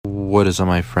What is up,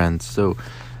 my friends? So,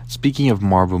 speaking of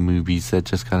Marvel movies that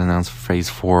just got announced for Phase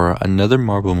 4, another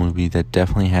Marvel movie that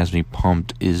definitely has me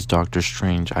pumped is Doctor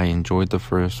Strange. I enjoyed the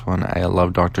first one. I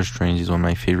love Doctor Strange. He's one of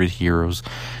my favorite heroes.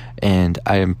 And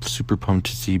I am super pumped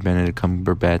to see Benedict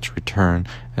Cumberbatch return,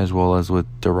 as well as with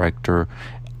director.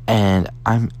 And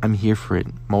I'm here for it.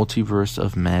 Multiverse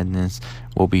of Madness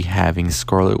will be having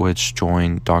Scarlet Witch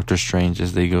join Doctor Strange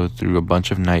as they go through a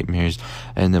bunch of nightmares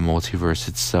in the multiverse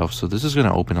itself. So this is going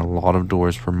to open a lot of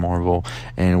doors for Marvel,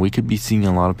 and we could be seeing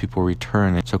a lot of people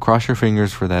return. So cross your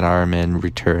fingers for that Iron Man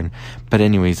return. But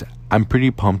anyways, I'm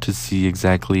pretty pumped to see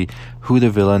exactly who the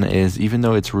villain is. Even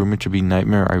though it's rumored to be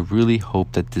Nightmare, I really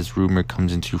hope that this rumor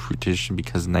comes into fruition,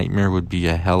 because Nightmare would be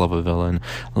a hell of a villain,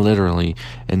 literally,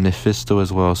 and Mephisto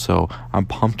as well. So I'm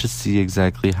pumped to see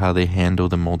exactly how they handle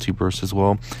the multiverse as well.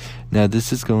 Now,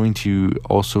 this is going to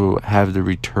also have the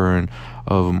return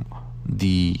of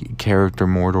the character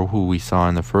Mortal, who we saw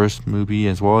in the first movie,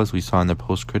 as well as we saw in the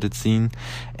post-credit scene,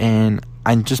 and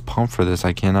I'm just pumped for this.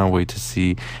 I cannot wait to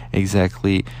see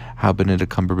exactly how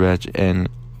Benedict Cumberbatch and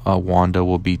Wanda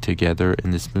will be together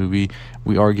in this movie.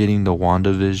 We are getting the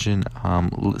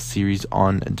WandaVision series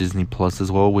on Disney Plus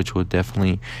as well, which will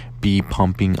definitely be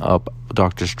pumping up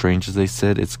Doctor Strange. As they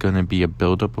said, it's going to be a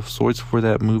build-up of sorts for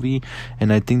that movie,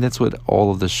 and I think that's what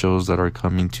all of the shows that are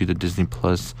coming to the Disney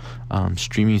Plus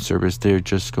streaming service, they're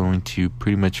just going to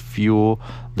pretty much fuel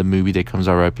the movie that comes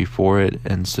out right before it,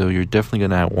 and so you're definitely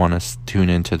going to want to tune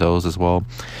into those as well.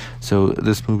 So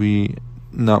this movie,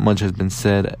 not much has been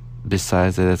said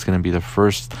besides that it's going to be the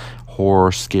first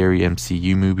horror scary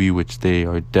MCU movie, which they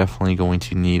are definitely going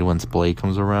to need once Blade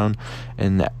comes around.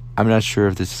 And I'm not sure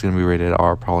if this is going to be rated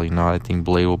R. Probably not. I think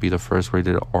Blade will be the first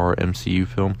rated R MCU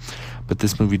film, but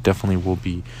this movie definitely will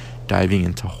be diving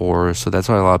into horror. So that's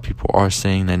why a lot of people are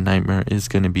saying that Nightmare is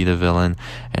going to be the villain,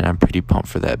 and I'm pretty pumped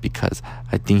for that, because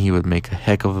I think he would make a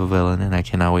heck of a villain, and I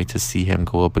cannot wait to see him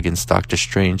go up against Doctor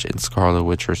Strange and Scarlet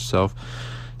Witch herself.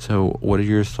 So what are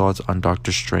your thoughts on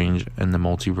Doctor Strange and the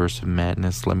Multiverse of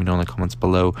Madness? Let me know in the comments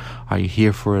below. Are you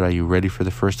here for it? Are you ready for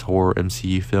the first horror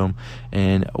MCU film?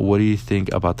 And what do you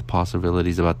think about the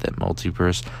possibilities about that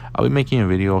multiverse? I'll be making a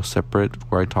video separate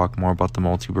where I talk more about the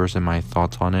multiverse and my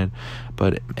thoughts on it.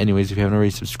 But anyways, if you haven't already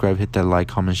subscribed, hit that like,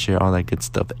 comment, share, all that good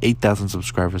stuff. 8,000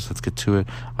 subscribers. Let's get to it.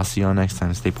 I'll see y'all next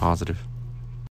time. Stay positive.